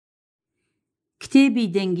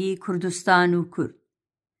کتێبی دەنگیی کوردستان و کورد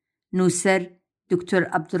نووسەر دکتۆر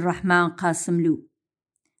عەبدولڕەحمان قاسملوو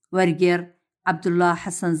وەرگێڕ عەبدوڵا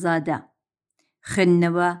حەسەن زادە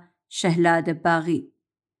خوێندنەوە شەهلا دەباغی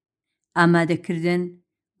ئامادەکردن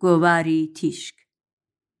گۆڤاری تیشک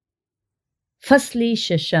فەسڵی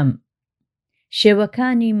شەشەم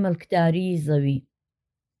شێوەکانی مڵکداریی زەوی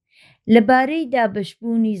لەبارەی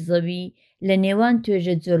دابەشبوونی زەوی لە نێوان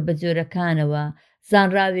توێژە جۆربەجۆرەکانەوە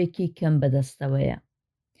زانراوێکی کەم بەدەستەوەیە.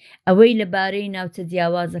 ئەوەی لەبارەی ناوچە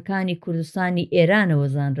جیاوازەکانی کوردستانی ئێرانەوە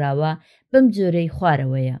زانراوە بەم جۆرەی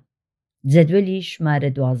خوارەوەیە. جەدوەلی ژمارە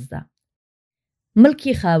 12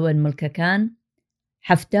 مڵکی خاوەن مڵکەکان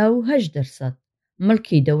 78%،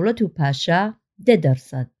 مڵکی دەوڵەت و پاشا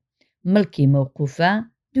 10%، مڵکی مەوقوفە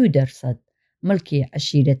 2%، مڵکی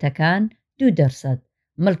عەشیرەتەکان 2%،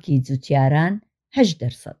 مڵکی جوتیاران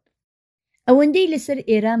 8%. ئەوەندەی لەسەر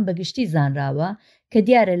ئێران بەگشتی زانراوە کە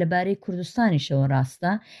دیارە لەبارەی کوردستانیشەوە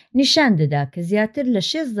ڕاستە، نیشان دەدا کە زیاتر لە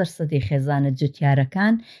 6% خێزانە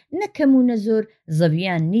جوتیارەکان نەکەم و نەزۆر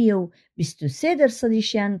زەویان نییە و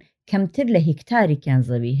 23%شیان کەمتر لە هیکتارێکیان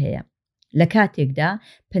زەوی هەیە. لە کاتێکدا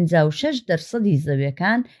 56%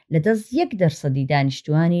 زەویەکان لەدەست 1%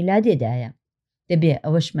 دانیشتوانی لادێدایە. دەبێ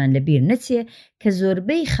ئەوەشمان لەبیر نەچێ کە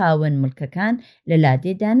زۆربەی خاوەن مڵکەکان لە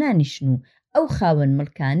لادێدا نانیشن و ئەو خاوەن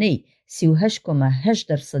مڵکانەی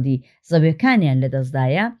 38.8% زەویەکانیان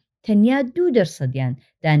لەدەستدایە، تەنیا 2%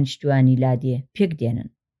 دانیشتوانی لادێ پێک دێنن.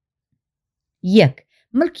 1.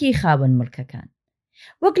 مڵکی خاوەن مڵکەکان.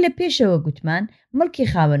 وەک لە پێشەوە گوتمان، مڵکی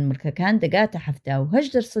خاوەن مڵکەکان دەگاتە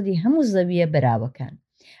 78% هەموو زەویە بەراوەکان.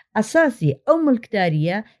 ئەساسی ئەو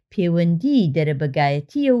مڵکداریە پەیوەندی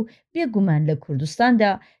دەرەبەگایەتیە و بێگومان لە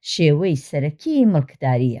کوردستاندا شێوەی سەرەکی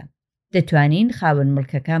مڵکداریە. دەتوانین خاوەن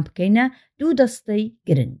مڵکەکان بکەینە 2 دەستەی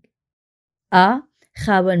گرنگ. ئا.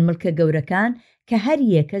 خاوەن مڵکە گەورەکان کە هەر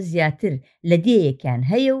یەکە زیاتر لە دێیەکیان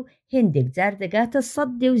هەیە و هێندێک جار دەگاتە 100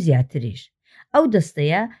 دێ و زیاتریش. ئەو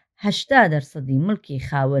دەستەیە 80% مڵکی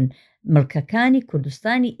خاوەن مڵکەکانی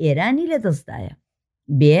کوردستانی ئێرانی لەدەستدایە.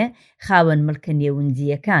 ب. خاوەن مڵکە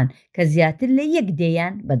نێوەندیەکان کە زیاتر لە 1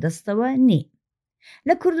 دێیان بەدەستەوە نی.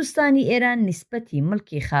 لە کوردستانی ئێران نیسبەتی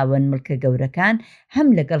مڵکی خاوەن مڵکە گەورەکان هەم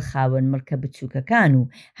لەگەڵ خاوەن مڵکە بچووکەکان و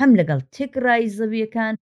هەم لەگەڵ تێکڕای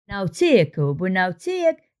زەویەکان ناوچەیەکەوە بۆ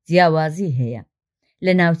ناوچەیەک جیاوازی هەیە.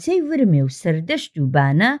 لە ناوچەی ورمێ و سەردەشت و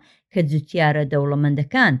بانە کە جوتیارە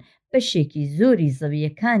دەوڵەمەندەکان بەشێکی زۆری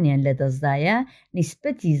زەویەکانیان لەدەستدایە،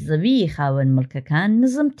 نیسبەتی زەوی خاوەن مڵکەکان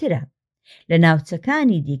نزمترە. لە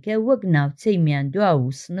ناوچەکانی دیکە وەک ناوچەی میاندوا و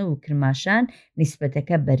سنە و کرماشان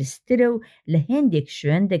نیسبەتەکە بەرزترە و لە هێندێک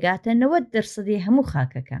شوێن دەگاتە 90% هەموو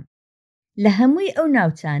خاکەکان. لە هەمووی ئەو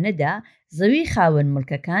ناوچانەدا زەوی خاوەن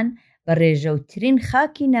مڵکەکان بە ڕێژەوترین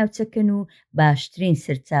خاکی ناوچەکەن و باشترین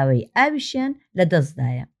سەرچاوەی ئاویشیان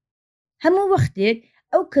لەدەستدایە. هەموو وەختێک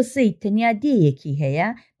ئەو کەسەی تەنیا دێیەکی هەیە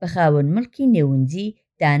بە خاوەن مڵکی نێوەندی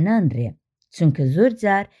دانانڕێ، چونکە زۆر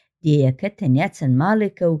جار دێیەکە تەنیا چەند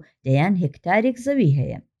ماڵێکە و دەیان هێکتارێک زەوی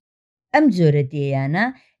هەیە. ئەم جۆرە دێیانە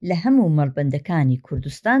لە هەموو مەڵبەندەکانی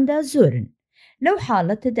کوردستاندا زۆرن. لەو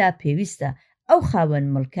حاڵەتەدا پێویستە ئەو خاوەن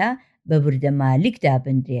مڵکە بە وردە مالیک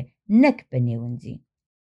دابندرێ، نەک بە نێوەندی.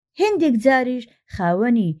 هێندێک جاریش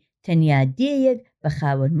خاوەنی تەنیا دێیەک بە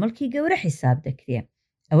خاوەن مڵکی گەورە حیساب دەکرێ.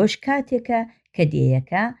 ئەوەش کاتێکە کە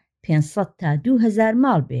دێیەکە 500 تا 2000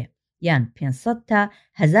 ماڵ بێ، یان 500 تا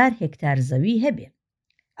 1000 هێکتار زەوی هەبێ.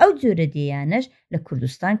 ئەو جۆرە دێیانەش لە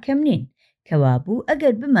کوردستان کەم نین، کەوابوو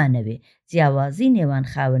ئەگەر بمانەوێ جیاوازی نێوان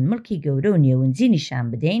خاوەن مڵکی گەورە و نێوەندی نیشان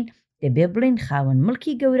بدەین، دەبێ بڵین خاوەن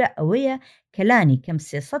مڵکی گەورە ئەوەیە کەلانی کەم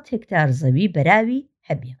 300 هێکتار زەوی بەراوی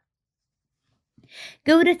هەبێ.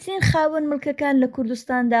 گەورەترین خاوەن مڵکەکان لە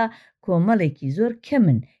کوردستاندا کۆمەڵێکی زۆر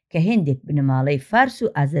کەمن کە هێندێک بنەماڵەی فارس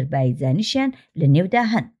و ئازەربایجانیشیان لە نێودا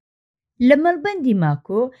هەن. لە مەڵبەندی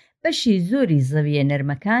ماکۆ بەشی زۆری زەویە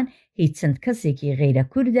نەرمەکان هیچ چەند کەسێکی غەیرە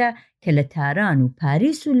کووردە کە لە تاران و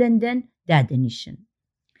پاریس و لەندەن دادەنیشن.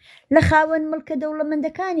 لە خاوەن مڵکە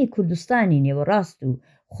دەوڵەمەندەکانی کوردستانی نێوەڕاست و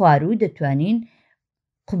خواروو دەتوانین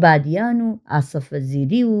قوبادیان و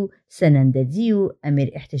ئاسەفەزیری و سەنەندەجی و ئەمیر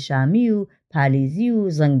ئیحتیشامی و پالیزی و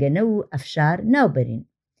زەنگەنە و ئەفشار ناوبەرین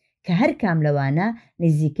کە هەر کام لەوانە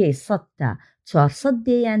نزیکەی 100 تا 400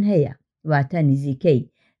 دێیان هەیە، واتە نزیکەی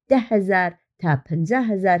 10,000 تا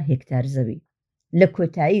 50,000 هێکتار زەوی. لە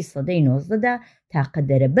کۆتایی سەدەی 19دا تاقە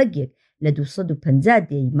دەرەبەگێک لە 250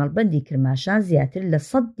 دێی مەڵبەندی کرماشان زیاتر لە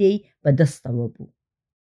 100 دێی بەدەستەوە بوو.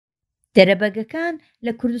 دەرەبەگەکان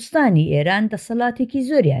لە کوردستانی ئێران دەسەڵاتێکی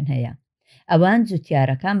زۆریان هەیە. ئەوان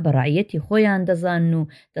جوتیارەکان بە ڕایەتی خۆیان دەزانن و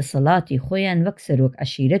دەسەڵاتی خۆیان وەک سەرۆک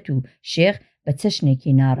عەشیرەت و شێخ بە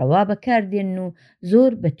چەشنێکی ناڕەوا بەکاردێن و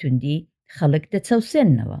زۆر بەتوندی خەڵک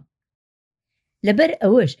دەچەوسێننەوە. لەبەر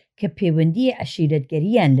ئەوەش کە پەیوەندی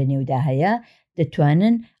عەشیرەتگەریان لە نێودا هەیە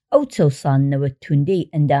دەتوانن ئەو چەوساننەوە توندەی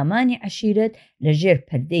ئەندامانی عەشیرەت لەژێر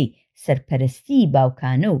پەردەی سەرپەرستی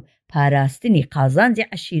باوکانە و پاراستنی قازانجی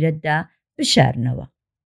عەشیرەتدا بشارنەوە.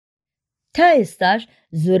 تا ئێستاش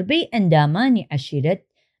زۆربەی ئەندامانی عەشیرەت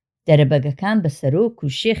دەرەبەگەکان بە سەرۆک و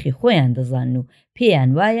شێخی خۆیان دەزانن و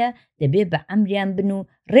پێیان وایە دەبێ بە ئەمریان بن و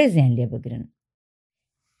ڕێزیان لێ بگرن.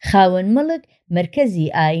 خاوەن مەڵک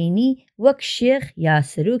مرکەزی ئایینی وەک شێخ یا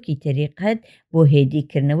سەرۆکی تەریقەت بۆ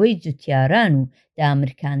هێدیکردنەوەی جوتیاران و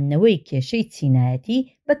دامرکاندنەوەی کێشەی چینایەتی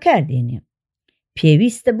بەکاردێنێ.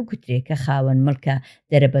 پێویستە بگوترێ کە خاوەن مڵکە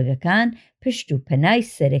دەرەبەگەکان پشت و پەنای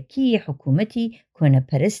سەرەکی حکوومەتی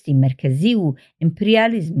کۆنەپەرستی مرکزی و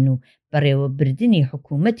ئیمپریالیزمن و بەڕێوەبردنی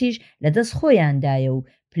حکوومەتیش لەدەست خۆیاندایە و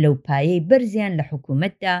پلەپایەی بەرزیان لە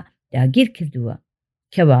حکوومەتدا داگیر کردووە،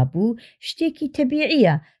 کەوا بوو شتێکی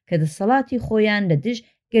تەبیعیە کە دەسەڵاتی خۆیان لە دژ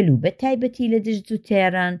گەل و بە تایبەتی لە دژ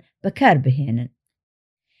جوتیاران بەکار بهێنن.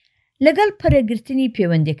 لەگەڵ پەرەگرتنی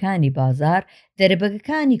پەیوەندیەکانی بازار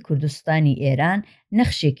دەرەبەگەکانی کوردستانی ئێران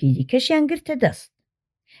نەخشێکی دیکەشیان گرتە دەست.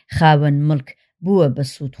 خاوەن مڵک بووە بە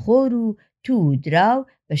سوودخۆر و تو و دراو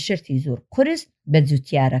بە شەرتی زۆر قورس بە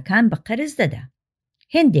جوتیارەکان بە قەرز دەدا.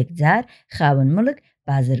 هێندێک جار خاوەن مڵک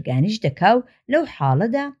بازرگانیش دەکا و لەو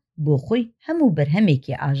حاڵەدا بۆ خۆی هەموو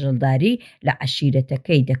بەرهەمێکی ئاژەڵداری لە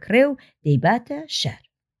عەشیرەتەکەی دەکڕێ و دەیباتە شار.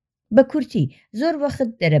 بە کورتی زۆر وەخت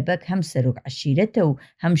دەرەبەگ هەم سەرۆک عەشیرەتە و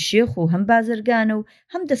هەم شێخ و هەم بازرگانە و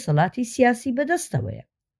هەم دەسەڵاتی سیاسی بەدەستەوەیە.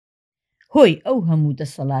 هۆی ئەو هەموو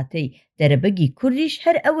دەسەڵاتەی دەرەبەگی کوردیش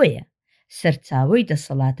هەر ئەوەیە. سەرچاوەی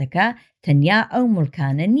دەسەڵاتەکە تەنیا ئەو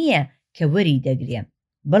مڵکانە نییە کە وەری دەگرێ،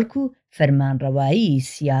 بەڵکو فەرمانڕەوایی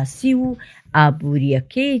سیاسی و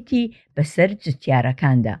ئابووریەکەیەتی بەسەر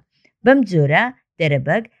جوتیارەکاندا. بەم جۆرە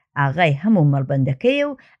دەرەبەگ ئاغای هەموو مەڵبەندەکەیە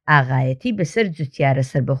و ئاغایەتی بەسەر جوتیارە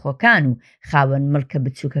سربەخۆکان و خاوەن مڵکە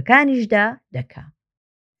بچووکەکانیشدا دەکا.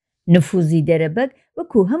 نفوزی دەرەبەگ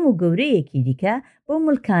وەکو هەموو گەورەیەکی دیکە بۆ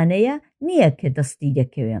مڵکانەیە نییە کە دەستی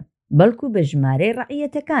دەکەوێ، بەڵکو بە ژمارەی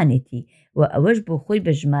ڕەعیەتەکانێتی و ئەوەش بۆ خۆی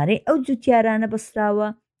بە ژمارەی ئەو جوتیارانە بەستراوە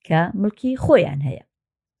کە مڵکی خۆیان هەیە.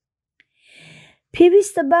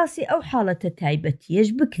 پێویستە باسی ئەو حاڵەتە تایبەتیەش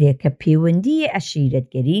بکرێت کە پەیوەندی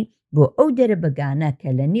عەشیرەتگەری بۆ ئەو دەرەبەگانە کە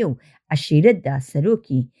لە نێو عەشیرەتدا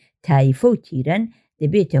سەرۆکی تایفە و تیرەن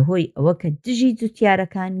دەبێتە هۆی ئەوە کە دژی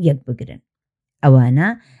جوتیارەکان یەک بگرن. ئەوانە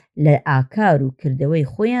لە ئاکار و کردەوەی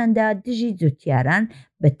خۆیاندا دژی جوتیاران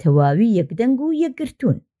بە تەواوی یەکدەنگ و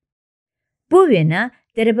یەکگرتوون. بۆ وێنە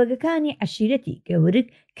دەرەبەگەکانی عەشیرەتی گەورگ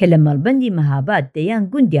کە لە مەڵبەندی مەهاباد دەیان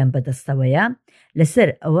گوندیان بەدەستەوەیە لەسەر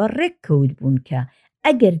ئەوە ڕێک کەوت بوون کە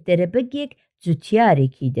ئەگەر دەرەبەگێک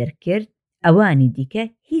جوتیارێکی دەرکرد ئەوانی دیکە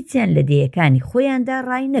هیچیان لە دەیەکانی خۆیاندا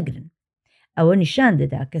ڕای نەگرن. ئەوە نیشان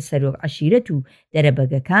دەدا کە سەرۆک عەشیرەت و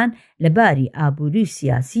دەرەبەگەکان لەباری ئابووری و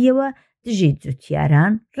سیاسیەوە دژی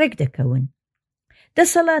جوتیاران ڕێک دەکەون.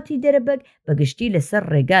 دەسەڵاتی دەرەبەگ بەگشتی لەسەر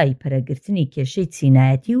ڕێگای پەرەگرتنی کێشەی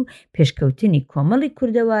چینایەتی و پێشکەوتنی کۆمەڵی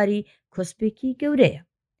کوردەواری کۆسپێکی گەورەیە.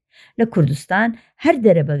 لە کوردستان هەر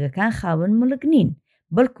دەرەبەگەکان خاوەن مڵک نین،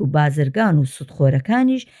 بەڵکو بازرگان و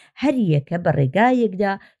سودخۆرەکانیش هەر یەکە بە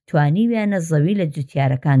ڕێگایەکدا توانیویانە زەوی لە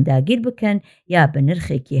جوتیارەکان داگیر بکەن یا بە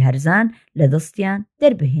نرخێکی هەرزان لە دەستیان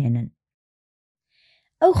دەربهێنن.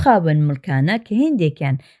 ئەو خاوەن مڵکانە کە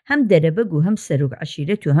هێندێکیان هەم دەرەبەگ و هەم سەرۆک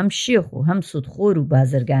عەشیرەت و هەم شێخ و هەم سودخۆر و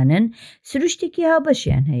بازرگانن سروشتێکی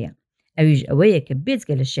هاوبەشیان هەیە. ئەویش ئەوەیە کە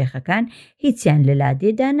بێجگە لە شێخەکان هیچیان لە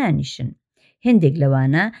لادێدا نانیشن. هێندێک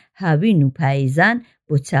لەوانە هاوین و پاییزان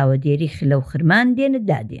بۆ چاوەدێری خلە و خرمان دێنە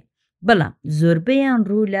دادێ، بەڵام زۆربەیان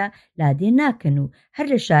ڕوو لە لادێ ناکەن و هەر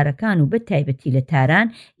لە شارەکان و بە تایبەتی لە تاران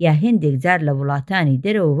یا هێندێک جار لە وڵاتانی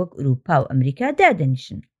دەرەوە وەک ئوروپا و ئەمریکا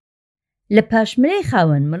دادەنیشن. لە پاشمرەی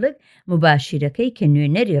خاوەن مڵک مباشیرەکەی کە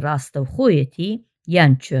نوێنەری ڕاستەوخۆیەتی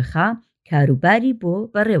یان کوێخا کاروباری بۆ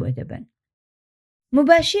بەڕێوە دەبن.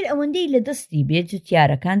 مباشیر ئەوەندەی لە دەستی بێت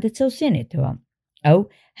جوتیارەکان دەچەوسێنێتەوە. ئەو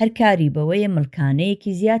هەر کاری بەوەیە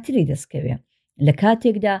مڵکانەیەکی زیاتری دەستکەوێ، لە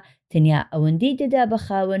کاتێکدا تەنیا ئەوەندەی دەدا بە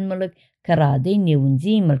خاوەن مڵک کە ڕادەی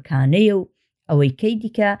نێونجی مڵکانەیە و ئەوەی کەی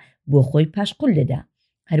دیکە بۆ خۆی پاشقول دەدا.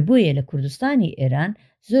 هەر بۆیە لە کوردستانی ئێران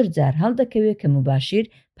زۆر جار هەڵدەکەوێت کە مباشیر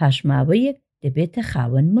پاشماوەیەک دەبێتە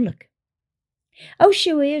خاوەن مڵک. ئەو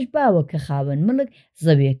شێوەیەش باوە کە خاوەن مڵک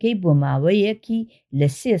زەویەکەی بۆ ماوەیەکی لە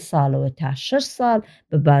 3 ساڵەوە تا 6 ساڵ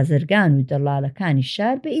بە بازرگان و دەڵالەکانی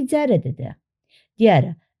شار بە ئیجارە دەدا.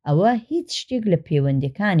 دیارە ئەوە هیچ شتێک لە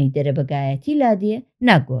پەیوەندەکانی دەرەبەگایەتی لادێ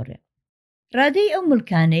ناگۆڕێ. ڕادەی ئەو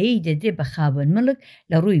مڵکانەیەی دەدێ بە خاوەن مڵک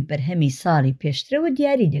لە ڕووی بەرهەمی ساڵی پێشترەوە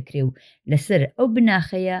دیاری دەکرێ و لەسەر ئەو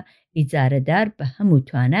بناخەیە ئیجارەدار بە هەموو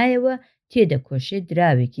توانایەوە تێدەکۆشێت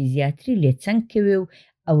دراوێکی زیاتری لێ چەنگ کەوێ و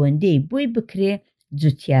ئەوەندەی بۆی بکرێ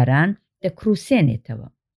جوتیاران دەکروسێنێتەوە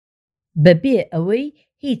بەبێ ئەوەی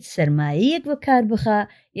هیچ سەرمایەیەک بەکار بخا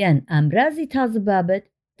یان ئامرازی تازە بابەت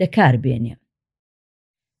دەکار بێنێ.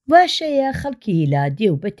 باشەیە خەڵکی هیلادێ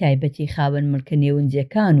و بە تایبەتی خاوەن ملکە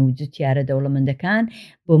نێونجەکان و جوتیارە دەوڵەمەندەکان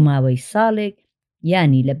بۆ ماوەی ساڵێک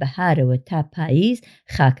یانی لە بەهارەوە تا پاییز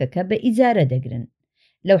خاکەکە بە ئیجارە دەگرن.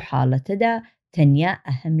 لەو حاڵەتەدا تەنیا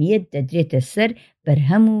ئەهەمیەت دەدرێتە سەر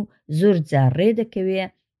بەرهەم و زۆر جار ڕێدەکەوێ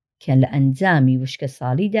کە لە ئەنجامی وشکە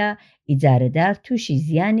ساڵیدا ئیجارەدار تووشی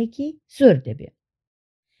زیانێکی زۆر دەبێت.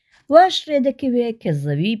 واش ڕێدەکەوێت کە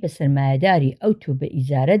زەوی بە سەرمایەداری ئەوتۆ بە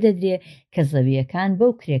ئیجارە دەدرێ کە زەویەکان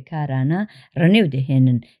بەو کرێکارانە ڕەنێو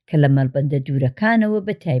دەهێنن کە لە مەڵبەندە دوورەکانەوە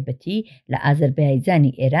بە تایبەتی لە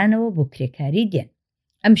ئازەربایجانی ئێرانەوە بۆ کرێکاری دێن.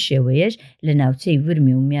 ئەم شێوەیەش لە ناوچەی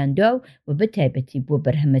ورمی و میاندواو و بە تایبەتی بۆ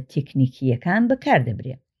بەرهەمە تێکنیکیەکان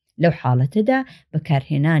بەکاردەبرێت. لەو حاڵەتەدا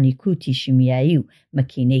بەکارهێنانی کوتی شیمیایی و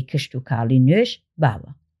مەکینەی کشت و کاڵی نوێش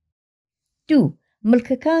باوە. 2.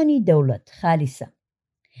 ملکەکانی دەوڵەت خالیسە.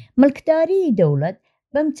 ملکداری دەوڵەت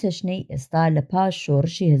بەم چەشنەی ئێستا لە پاش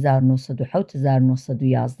شۆڕشی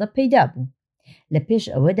 1970-1911 پەیدا بوو. لە پێش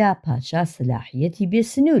ئەوەدا پادشا سەلاحیەتی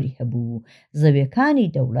بێسنووری هەبوو و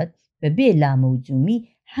زەویەکانی دەوڵەت بەبێ لامەوجومی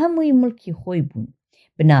هەمووی ملکی خۆی بوون.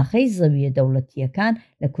 بناخەی زەویە دەوڵەتیەکان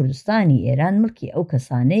لە کوردستانی ئێران ملکی ئەو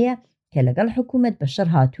کەسانەیە کە لەگەڵ حکوومەت بەشەر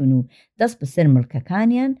هاتوون و دەست بەسەر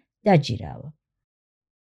ملکەکانیان داگیراوە.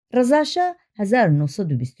 ڕەزاشا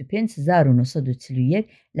 1925-1941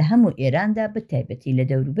 لە هەموو ئێراندا بە تایبەتی لە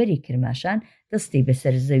دەوروبەری کرماشان دەستی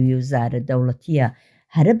بەسەر زەوی و زارە دەوڵەتیە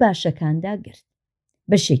هەرە باشەکاندا گرت.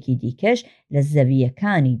 بەشێکی دیکەش لە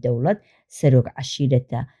زەویەکانی دەوڵەت سەرۆک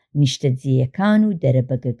عەشیرەتە نیشتەجێیەکان و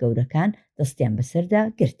دەرەبەگە گەورەکان دەستیان بەسەردا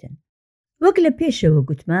گرتن. وەک لە پێشەوە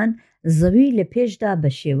گوتمان زەوی لە پێشدا بە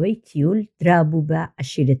شێوەی تیول درابوو بە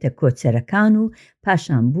عەشیرەتە کۆچەرەکان و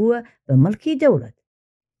پاشان بووە بە مڵکی دەوڵەت.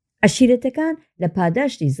 عەشیرەتەکان لە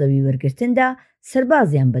پاداشتی زەوی وەرگرتندا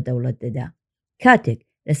سەربازیان بە دەوڵەت دەدا. کاتێک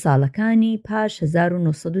لە ساڵەکانی پاش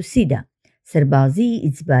 1930دا سەربازی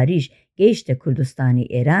ئیجباریش گەیشتە کوردستانی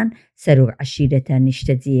ئێران، سەرۆک عەشیرەتە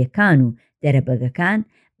نیشتەجێیەکان و دەرەبەگەکان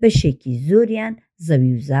بەشێکی زۆریان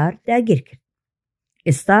زەوی و زار داگیر کرد.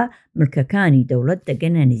 ئێستا ملکەکانی دەوڵەت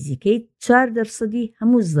دەگەنە نزیکەی 4%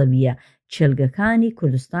 هەموو زەویە چێلگەکانی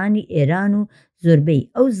کوردستانی ئێران و زۆربەی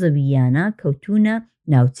ئەو زەویانە کەوتونە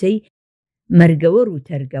ناوچەی مەرگەوەر و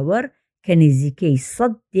تەرگەوەر کە نزیکەی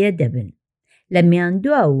 100 دێ دەبن. لە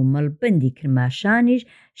میاندوا و مەڵبەندی کرماشانیش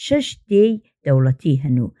 6 دێی دەوڵەتی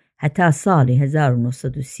هەن و هەتا ساڵی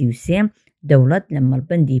 1933 دەوڵەت لە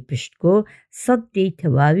مەڵبەندی پشتکۆ 100 دێی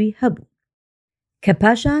تەواوی هەبوو کە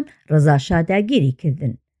پاشان ڕەزاشا داگیری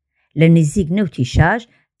کردن. لە نزیک نەوتی شاش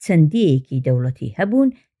چەندەیەکی دەوڵەتی هەبوون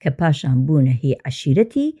کە پاشان بوونە هی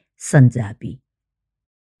عەشیرەتی سەنجابی.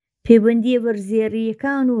 پەیوەندیە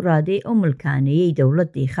وەرزێڕیەکان و ڕادەی ئەو ملکانەیەی دەوڵەت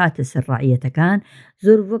دەیخاتە سەر ڕاعیەتەکان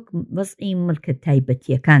زۆر وەک وەزعی ملکە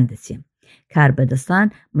تایبەتیەکان دەچێن. کاربەدەستان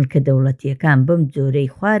ملکە دەوڵەتیەکان بەم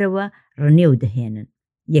جۆرەی خوارەوە ڕنێو دەهێنن.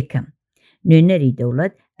 یەکەم، نوێنەری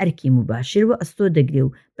دەوڵەت ئەرکی مباشر و ئەستۆ دەگرێ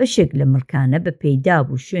و بەشێک لە ملکانە بە پەیداب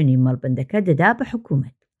و شوێنی مەڵبەندەکە دەدا بە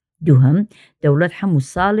حکوومەت. دووهەم، دەوڵەت هەموو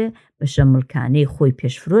ساڵێ بەشە ملکانەی خۆی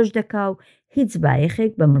پێشفرۆش دەکا و هیچ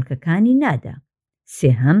بایەخێک بە ملکەکانی نادا.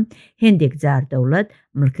 سێهەم، هێندێک جار دەوڵەت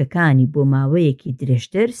ملکەکانی بۆ ماوەیەکی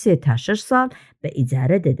درێژتر 3 تا 6 ساڵ بە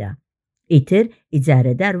ئیجارە دەدا. ئیتر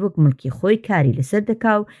ئیجارەدار وەک ملکی خۆی کاری لەسەر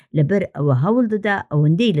دەکا و لەبەر ئەوە هەوڵ دەدا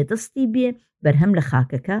ئەوەندەی لە دەستی بێ بەرهەم لە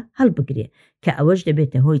خاکەکە هەڵبگرێ کە ئەوەش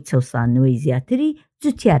دەبێتە هۆی چەوسانەوەی زیاتری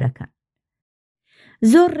جوتیارەکان.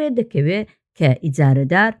 زۆر ڕێدەکەوێت کە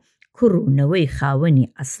ئیجارەدار کوڕوونەوەی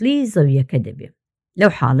خاوەنی ئەسلی زەویەکە دەبێت.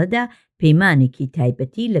 لەو حاڵەدا پەیمانێکی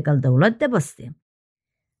تایبەتی لەگەڵ دەوڵەت دەبەستێ.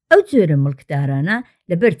 ئەو جۆرە ملکدارانە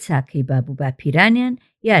لەبەر چاکەی باب و باپیرانیان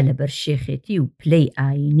یا لەبەر شێخێتی و پلەی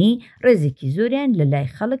ئاینی ڕێزێکی زۆریان لە لای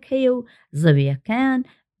خەڵک هەیە و زەویەکەیان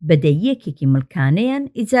بەدەیەکێکی ملکانەیان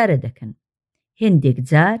ئیجارە دەکەن. هێندێک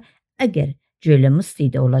جار ئەگەر گوێ لە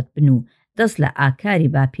مستی دەوڵەت بن و دەست لە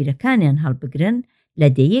ئاکاری باپیرەکانیان هەڵبگرن لە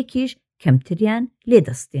دەیەکیش کەمتریان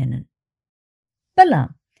لێدەستێنن.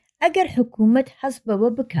 بەڵام ئەگەر حکوومەت هەست بەوە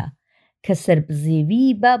بکە کە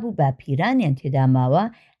سەربزێوی باب و باپیرانیان تێدا ماوە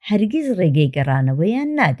هەرگیز ڕێگەی گەڕانەوەیان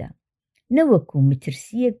نادا، نەوەکو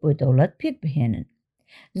مترسیەک بۆ دەوڵەت پێک بهێنن.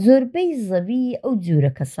 زۆربەی زەوی ئەو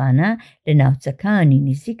جوورە کەسانە لە ناوچەکانی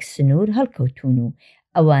نزیک سنوور هەڵکەوتون و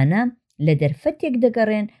ئەوانە لە دەرفەتێک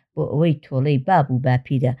دەگەڕێن بۆ ئەوەی تۆڵەی باب و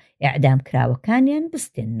باپیرە ئیعدام کراوەکانیان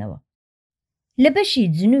بستێننەوە. لە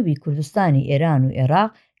بەشی جنوبی کوردستانی ئێران و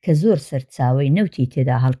عێراق کە زۆر سەرچاوەی نەوتی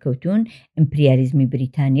تێدا هەڵکەوتون، ئیمپریالیزمی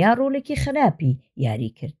بریتانیا ڕۆڵێکی خراپی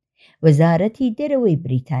یاری کرد. وەزارەتی دەرەوەی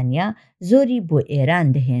بریتانیا زۆری بۆ ئێران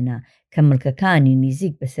دەهێنا کە ملکەکانی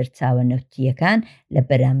نزیک بە سەرچاوە نەوتیەکان لە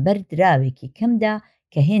بەرامبەر دراوێکی کەمدا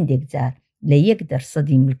کە هێندێک جار لە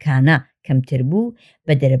 1% ملکانە کەمتر بوو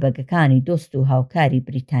بە دەرەبەگەکانی دۆست و هاوکاری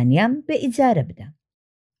بریتانیام بە ئیجارە بدە.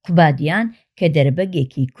 قوبادیان کە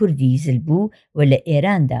دەرەبەگێکی کوردی زل بوو و لە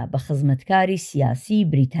ئێراندا بە خزمەتکاری سیاسی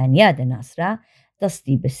بریتانیا دەناسرا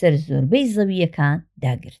دەستی بەسەر زۆربەی زەویەکان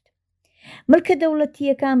داگرت. ملکە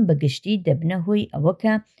دەوڵەتیەکان بەگشتی دەبنە هۆی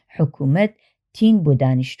ئەوەکە حکوومەت تین بۆ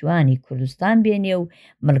دانیشتوانی کوردستان بێنێ و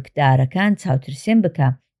ملکدارەکان چاوترسێن بکە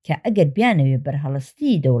کە ئەگەر بیانەوێ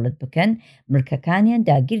بەرهەڵستی دەوڵەت بکەن ملکەکانیان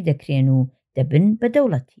داگیر دەکرێن و دەبن بە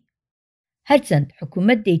دەوڵەتی. هەرچەند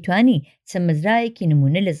حکوومەت دەیتوانی چەمەزرایەکی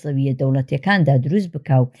نمونە لە زەویە دەوڵەتیەکاندا دروست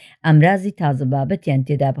بکا و ئەمرازی تازە بابەتیان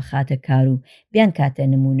تێدا بخاتە کار و بیان کاتە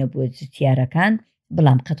نمونە بۆ جوتیارەکان،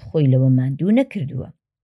 بەڵام قەت خۆی لەوە ماندوو نەکردووە.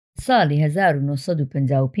 ساڵی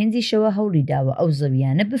 1955 هەوڵی داوە ئەو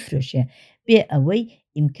زەویانە بفرۆشێ بێ ئەوەی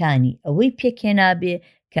ئیمکانی ئەوەی پێکێنابێ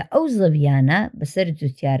کە ئەو زەویانە بەسەر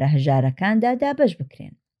جوتیارە هەژارەکاندا دابەش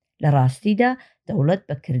بکرێن. لە ڕاستیدا دەوڵەت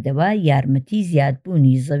بەکردەوە یارمەتی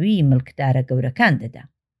زیادبوونی زەوی ملکدارە گەورەکان دەدا.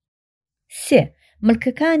 3.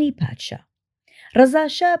 ملکەکانی پادشا.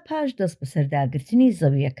 ڕەزاشا پاش دەست بەسەرداگرتنی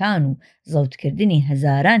زەویەکان و زەوتکردنی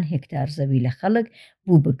هەزاران هێکتار زەوی لە خەڵک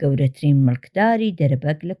بوو بە گەورەترین ملکداری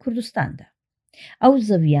دەرەبەگ لە کوردستاندا. ئەو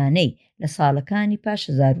زەویانەی لە ساڵەکانی پاش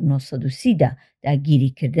 1930دا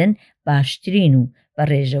داگیریکردن باشترین و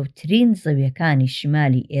بەڕێژەوترین زەویەکانی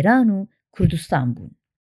شیمالی ئێران و کوردستان بوون.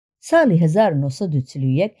 ساڵی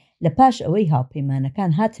 1940 لە پاش ئەوەی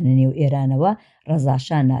هاوپەیمانەکان هاتنە نێو ئێرانەوە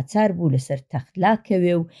ڕەزاشا ناچار بوو لەسەر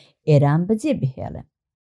تەختلاکەوێ و ئێران بەجێ بهێڵێ.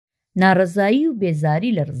 ناڕەزایی و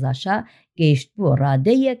بێزاری لە ڕەزاشا گەیشت بووە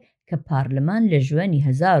ڕادەیەک کە پارلەمان لە ژوەنی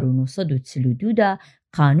 1942دا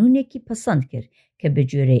قانونێکی پەسەند کرد کە بە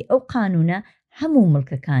جۆرەی ئەو قانونە هەموو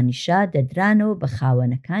ملکەکانی شا دەدرانەوە بە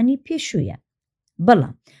خاوەنەکانی پێشوویە.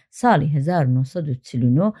 بەڵام ساڵی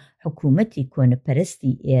 1949 حکوومەتی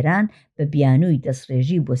کۆنەپەرستی ئێران بە بیانووی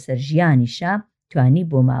دەستڕێژی بۆ سەرژیانی شا توانی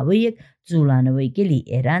بۆ ماوەیەک جوڵانەوەی گەلی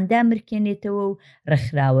ئێراندا مرکێنێتەوە و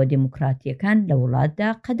ڕێکخراوە دموکراتیەکان لە وڵاتدا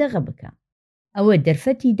قەدەغە بکە. ئەوە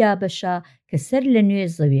دەرفەتی دابەشا کە سەر لە نوێ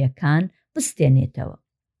زەویەکان بستێنێتەوە.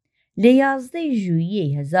 لە 11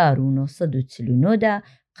 ژوویەی 1949دا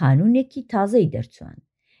قانونێکی تازەی دەرچوان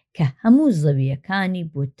کە هەموو زەویەکانی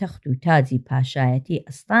بۆ تەخت و تاجی پاشایەتی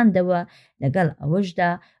ئەستاندەوە، لەگەڵ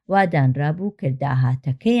ئەوەشدا وادانرابوو کە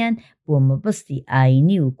داهاتەکەیان بۆ مەبەستی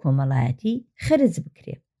ئاینی و کۆمەڵایەتی خەرج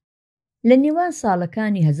بکرێ. لە نێوان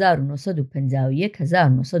ساڵەکانی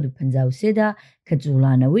 1951-1953دا کە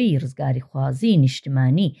جوڵانەوەی ڕزگاری خوازی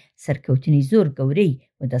نیشتمانی سەرکەوتنی زۆر گەورەی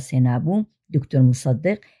وەدەسێنابوو، دکتۆر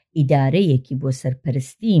مصدق ئیدارەیەکی بۆ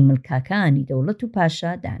سەرپەرستی ملکەکانی دەوڵەت و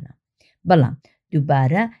پاشا دانا. بەڵام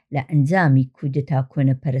دووبارە لە ئەنجامی کودتا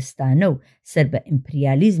کۆنەپەرستانە و سەر بە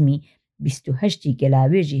ئیمپریالیزمی 28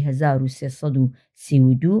 گەلاوێژی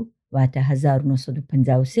 1332 واتە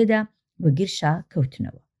 1953دا وەگیرشا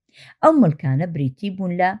کەوتنەوە. ئەو ملکانە بریتی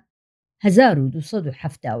بوون لە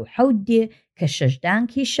 1277 دێ کە 6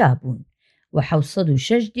 دانگی شا بوون و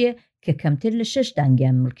 706 دێ کە کەمتر لە 6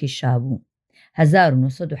 دانگیان ملکی شا بوو،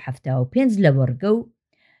 1975 لە وەرگە و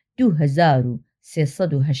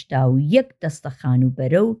 2381 دەستەخان و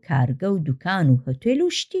بەرە و کارگە و دوکان و هۆتێل و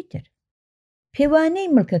شتی تر.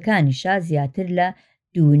 پێوانەی ملکەکانی شا زیاتر لە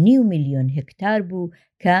 2.5 ملیۆن هکتار بوو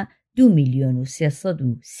کە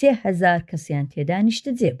 2,303,000 کەسیان تێدا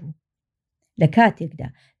نیشتەجێ بوو. لە کاتێکدا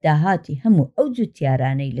داهاتی هەموو ئەو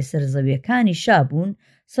جوتیارانەی لەسەر زەویەکانی شا بوون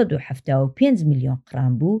 175 ملیۆن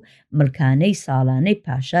قران بوو، ملکانەی ساڵانەی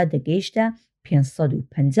پاشا دەگەیشتە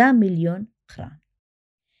 550 ملیۆن قران.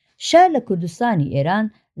 شا لە کوردستانی ئێران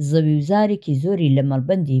زەویوزارێکی زۆری لە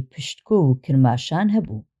مەڵبەندی پشتکۆ و کرماشان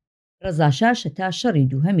هەبوو. ڕەزاشا تا شەڕی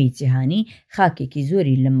دووهەمی جیهانی خاکێکی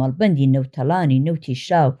زۆری لە مەڵبەندی نەوتەڵانی نەوتی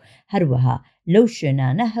شا و هەروەها لەو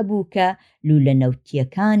شوێنانە هەبوو کە لولە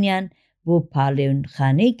نەوتیەکانیان بۆ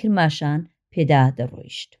پاڵێونخانەی کرماشان پێدا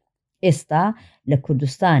دەڕۆیشت. ئێستا لە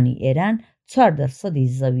کوردستانی ئێران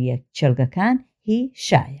 4% زەویە چێلگەکان هی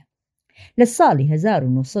شایە. لە ساڵی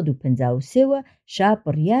 1953 شا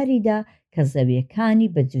بڕیاریدا کە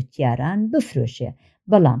زەویەکانی بە جوتیاران بفرۆشێ،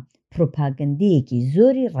 بەڵام پرۆپاگەندەیەکی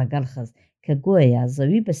زۆری ڕەگەڵ خست کە گۆیا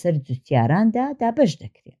زەوی بەسەر جوتیاراندا دابەش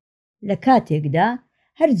دەکرێت. لە کاتێکدا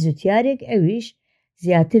هەر جوتیارێک ئەویش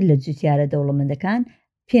زیاتر لە جوتیارە دەوڵەمەندەکان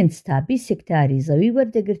 5 تا 20 هکتاری زەوی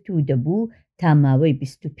وەردەگرت و دەبوو تا ماوەی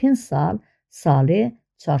 25 ساڵ ساڵێ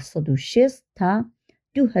 460 تا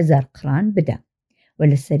 2000 قران بدە و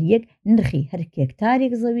لەسەر یەک نرخی هەر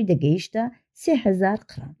هێکتارێک زەوی دەگەیشتە 3000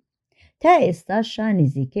 قران. تا ئێستا شا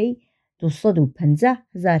نزیکەی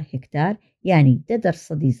 250,000 هکتار یعنی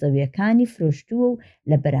 10% زەویەکانی فرۆشتووە و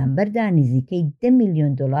لە بەرامبەردا نزیکەی 10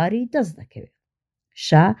 میلیۆن دۆلاری دەست دەکەوێت.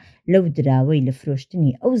 شا لەو دراوەی لە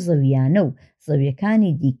فرۆشتنی ئەو زەویانە و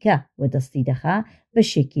زەویەکانی دیکە و دەستی دەخا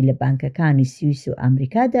بەشێکی لە بانکەکانی سویس و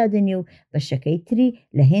ئەمریکا دادنێ و بەشەکەی تری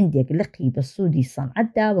لە هێندێک لقی بە سوودی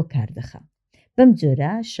سەنعەتدا وەکاردەخا. بەم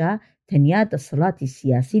جۆرە شا تەنیا دەسەڵاتی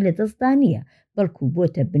سیاسی لە دەستدا نییە، بەڵکو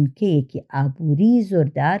بۆتە بنکەیەکی ئابووری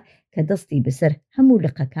زۆردار کە دەستی بەسەر هەموو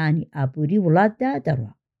لقەکانی ئابووری وڵاتدا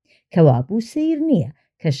دەڕوا. کەوابوو سیر نییە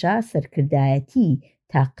کە شا سەرکردایەتی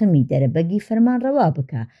تاقمی دەرەبەگی فەرمانڕەوا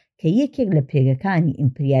بکە کە یەکێک لە پێگەکانی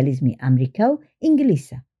ئیمپریالیزمی ئەمریکا و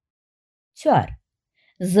ئینگلیسە. 4.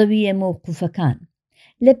 زەویە مەوقوفەکان.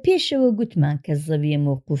 لە پێشەوە گوتمان کە زەویە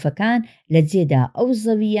مەوقوفەکان لە جێدا ئەو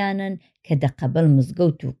زەویانن کە دەقەبەل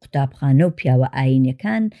مزگەوت و قوتابخانە و پیاوە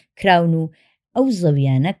ئاینەکان کراون و ئەو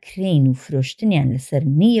زەویانە کرێن و فرۆشتنیان لەسەر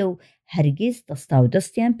نییە و هەرگیز دەستا و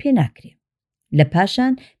دەستیان پێ ناکرێ. لە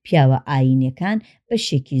پاشان پیاوە ئاینەکان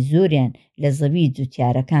بەشێکی زۆریان لە زەوی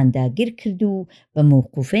جوتیارەکاندا گیر کرد و بە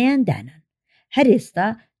مەوقوفەیان دانان. هەر ئێستا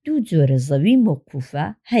دوو جۆرە زەوی مەوقوفە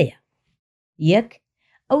هەیە. یەک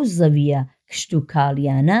ئەو زەویە کشت و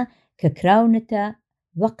کاڵیانە کە کراونەتە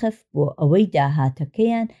وەقف بۆ ئەوەی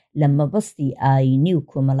داهاتەکەیان لە مەبەستی ئاینی و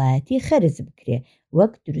کۆمەڵایەتی خەرج بکرێ،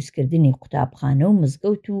 وەک دروستکردنی قوتابخانە و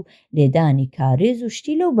مزگەوت و لێدانی کارێز و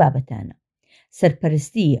شتی لەو بابەتانە.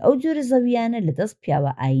 سەرپەرستی ئەو جۆرە زەویانە لە دەست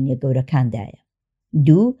پیاوە ئاینە گەورەکاندایە.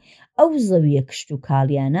 دوو ئەو زەویە کشت و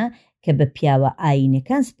کاڵیانە کە بە پیاوە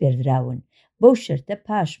ئاینەکان سپێردراون، بەو شەرتە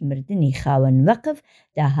پاش مردنی خاوەن وەقف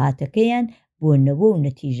داهاتەکەیان بۆ نەوە و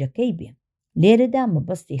نەتیژەکەی بێ. لێرەدا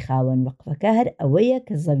مەبەستی خاوەن وەقفەکە هەر ئەوەیە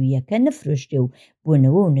کە زەویەکە نەفرۆشتێ و بۆ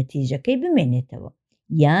نەوە و نەتیژەکەی بمێنێتەوە،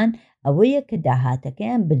 یان ئەوەیە کە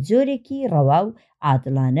داهاتەکەیان بە جۆرێکی ڕەوا و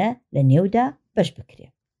عادڵانە لە نێودا بەش بکرێ.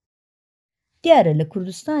 دیارە لە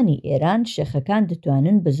کوردستانی ئێران شێخەکان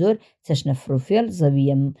دەتوانن بە زۆر چەشنە فرۆفێڵ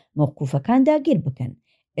زەویە مەوقوفەکان داگیر بکەن.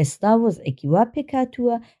 ئێستا وەزعێکی وا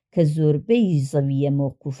پێکاتووە کە زۆربەی زەویە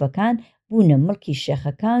مەوقوفەکان بوونە مڵکی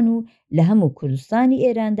شێخەکان و لە هەموو کوردستانی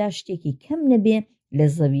ئێراندا شتێکی کەم نەبێ لە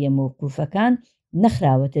زەویە مەوقوفەکان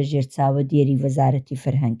نەخراوەتە ژێر چاوەدێری وەزارەتی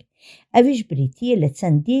فەرهەنگ. ئەویش بریتیە لە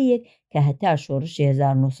چەندێیەک کە هەتا شۆڕشی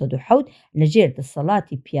 1970 لەژێر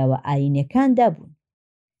دەسەڵاتی پیاوە ئاینەکاندا بوون.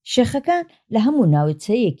 شێخەکان لە هەموو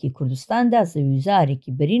ناوچەیەکی کوردستاندا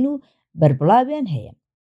زەویوزارێکی بەرین و بەربڵاویان هەیە.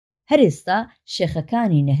 هەر ئێستا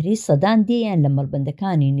شێخەکانی نەهری سەدان دێیان لە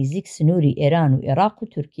مەڵبەندەکانی نزیک سنووری ئێران و عێراق و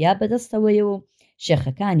تورکیا بەدەستەوەیەوە و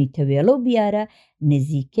شێخەکانی تەوێڵە و بیارە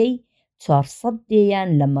نزیکەی 400 دێیان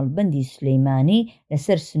لە مەڵبەندی سولەیمانی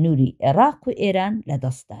لەسەر سنووری عێراق و ئێران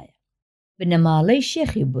لەدەستدایە. بنەماڵەی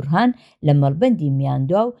شێخی بورهان لە مەڵبەندی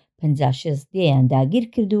میاندوا و 56 دێیان داگیر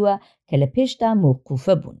کردووە کە لە پێشدا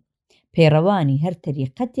مەوقوفە بوون. پەیڕەوانی هەر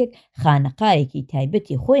تەریقەتێک خانەقایەکی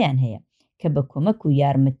تایبەتی خۆیان هەیە کە بە کۆمەک و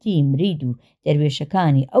یارمەتی مرید و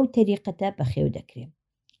دەروێشەکانی ئەو تەریقەتە بەخێو دەکرێن.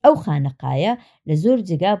 ئەو خانەقایە لە زۆر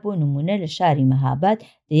جگا بۆ نمونە لە شاری مەهاباد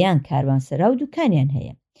دەیان کاروانسەرا و دوکانیان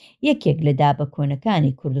هەیە. یەکێک لە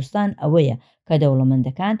دابەکۆنەکانی کوردستان ئەوەیە کە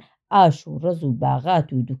دەوڵەمەندەکان ئاش و ڕەز و باغات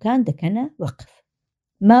و دوکان دەکەنە وەقف.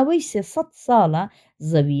 ماوەی 300 ساڵە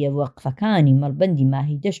زەویە وەقفەکانی مەڵبەندی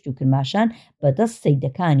ماهیدەشت و کرماشان بەدەست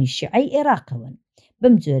سەیدەکانی شیعەی عێراقەوەن.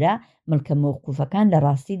 بەم جۆرە مڵکە مەوقوفەکان لە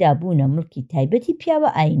ڕاستیدا بوونە مڵکی تایبەتی پیاوە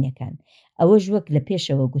ئاینەکان. ئەوەش وەک لە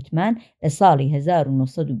پێشەوە گوتمان لە ساڵی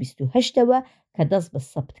 1928ەوە کە دەست بە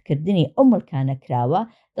سەبتکردنی ئەو مڵکانە کراوە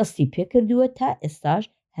دەستی پێکردووە تا ئێستاش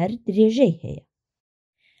هەر درێژەی هەیە.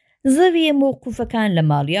 زەویە مەوقوفەکان لە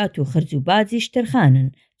ماڵیات و خرج و بازی شترخانن،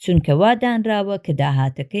 چونکە وا دانراوە کە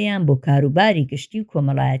داهاتەکەیان بۆ کاروباری گشتی و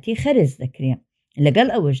کۆمەڵایەتی خەرج دەکرێن. لەگەڵ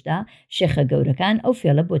ئەوەشدا شێخە گەورەکان ئەو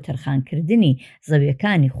فێڵە بۆ تەرخانکردنی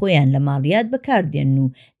زەویەکانی خۆیان لە ماڵیات بەکاردێن و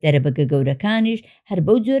دەرەبەگە گەورەکانیش هەر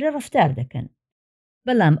بەو جۆرە ڕەفتار دەکەن.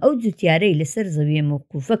 بەڵام ئەو جوتیارەی لەسەر زەویە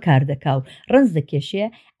مەوقوفە کار دەکا و ڕەنج دەکێشێ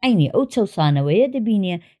عینی ئەو چەوسانەوەیە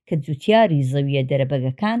دەبینێ کە جوتیاری زەویە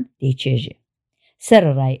دەرەبەگەکان دەیچێژێ.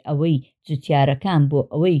 سەرڕای ئەوەی جوتیارەکان بۆ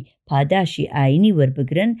ئەوەی پاداشی ئاینی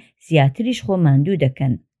وەربگرن زیاتریش خۆماندوو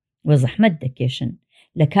دەکەن و زەحمەت دەکێشن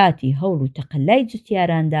لە کاتی هەوڵ و تەقەلای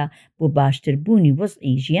جوتیاراندا بۆ باشتربوونی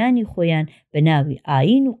وەزعی ژیانی خۆیان بە ناوی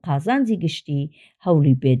ئاین و قازانجی گشتی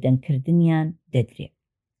هەوڵی بێدەنگکردنیان دەدرێت.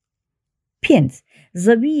 5.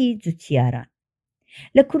 زەوی جوتیاران.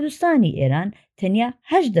 لە کوردستانی ئێران تەنیا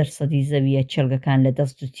 8% زەویە چێلگەکان لە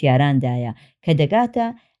دەست جوتیاراندایە کە دەگاتە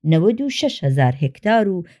 96,000 هکتار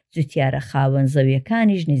و جوتیارە خاوەن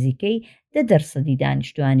زەویەکانیش نزیکەی 10%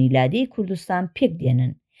 دانیشتوانی لادەی کوردستان پێک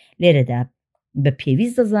دێنن. لێرەدا بە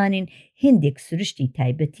پێویست دەزانین هێندێک سروشتی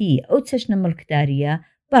تایبەتی ئەو چەشنە مڵکداریە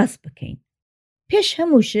باس بکەین. پێش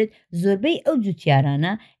هەموو شت زۆربەی ئەو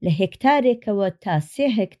جوتیارانە لە هێکتارێکەوە تا 3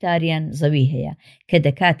 هێکتاریان زەوی هەیە کە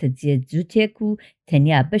دەکاتە جێت جووتێک و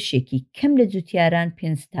تەنیا بەشێکی کەم لە جوتیاران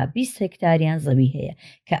 5 تا 20 هێکتاریان زەوی هەیە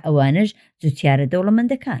کە ئەوانش جوتیارە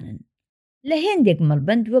دەوڵەمەندەکانن. لە هێندێک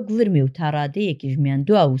مەڵبەند وەک ورمی و تاڕادەیەکی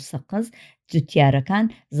ژمیاندوا و سەقز جوتیارەکان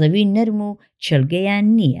زەوی نەرم و چێلگەیان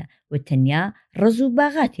نییە و تەنیا ڕز و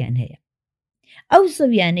باغاتیان هەیە. ئەو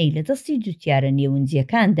زەویانەی لە دەستی جوتیارە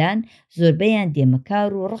نێونجیەکاندان زۆربەیان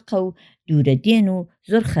دێمەکار و ڕقە و دوورە دێن و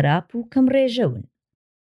زۆر خراپ و کەم ڕێژەون.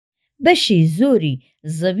 بەشی زۆری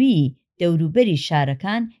زەوی دەوروبەری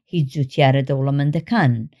شارەکان هیچ جوتیارە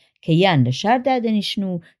دەوڵەمەندەکانن کە یان لە شاردا دەنیشن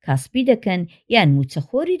و کاسبی دەکەن یان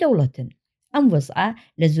موچەخۆری دەوڵەتن. ئەم وەزعە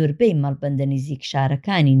لە زۆربەی مەڵبەندە نزیک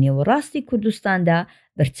شارەکانی نێوەڕاستی کوردستاندا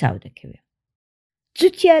بەرچاو دەکەوێت.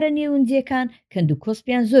 جوتیارە نێونجیەکان کەند و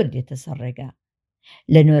کۆسپیان زۆر دێتە سەر ڕێگا.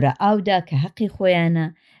 لە نۆرە ئاودا کە حەقی خۆیانە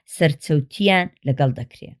سەرچەوتیان لەگەڵ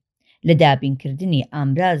دەکرێت. لە دابینکردنی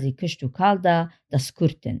ئامرازی کشت و کاڵدا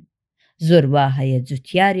دەستکورتن. زۆر وا هەیە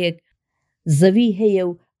جوتیارێک زەوی هەیە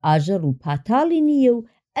و ئاژەڵ و پاتاڵی نییە و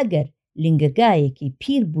ئەگەر لنگەگایەکی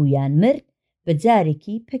پیر بوویان مرد بە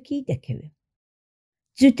جارێکی پەکی دەکەوێت.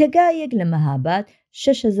 جوتەگایەک لە مەهاباد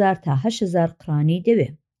 6,000 تا 8,000 قڕانی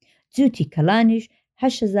دەوێت. جوتی کەلانیش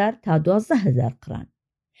 8,000 تا 12,000 قڕان.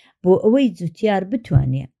 بۆ ئەوەی جوتیار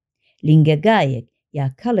بتوانێت لنگەگایەک یا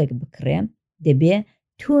کەڵێک بکڕێم دەبێ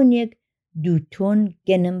تۆنێک 2 تۆن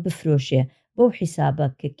گەنم بفرۆشێ بۆ حیسابە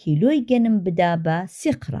کە کیلۆی گەنم بدا بە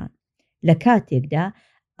 30 قڕان. لە کاتێکدا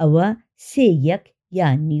ئەوە 3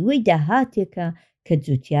 یان نیوەی داهاتێکە کە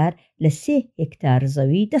جوتیار لە 3 هێکتار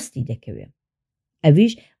زەوی دەستی دەکەوێت.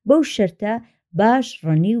 ئەویش بەو شەرتە باش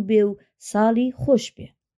ڕەنیو بێ و ساڵی خۆش بێ.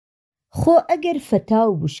 خۆ ئەگەر فەتا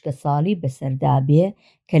و بوشکە ساڵی بەسەردا بێ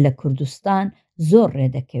کە لە کوردستان زۆر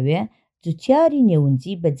ڕێدەکەوێ جوتیاری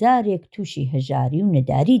نێونجی بەجارێک تووشی هەژاری و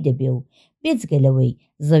نەداری دەبێ و بێجگەلەوەی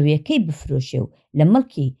زەویەکەی بفرۆشێ و لە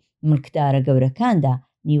مڵکی مڵکدارە گەورەکاندا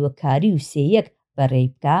نیوەکاری و 3 بەڕێی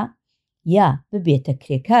بکە یا ببێتە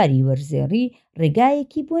کرێکاری وەرزێڕی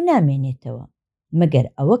ڕێگایەکی بۆ نامێنێتەوە مەگەر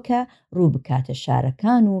ئەوەکە ڕوو بکاتە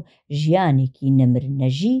شارەکان و ژیانێکی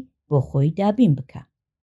نەمرنەژی بۆ خۆی دابین بکە.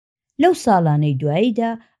 لەو ساڵانەی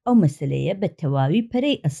دواییدا ئەو مەسلەیە بە تەواوی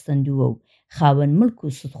پەرەی ئەستەندووە و خاوەن ملک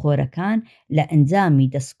و سودخۆرەکان لە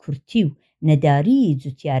ئەنجامی دەستکورتی و نەداری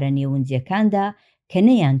جوتیارە نێونجیەکاندا کە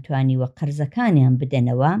نەیانتوانیوە قەرزەکانیان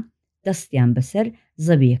بدەنەوە دەستیان بەسەر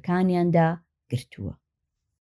زەویەکانیاندا گرتووە.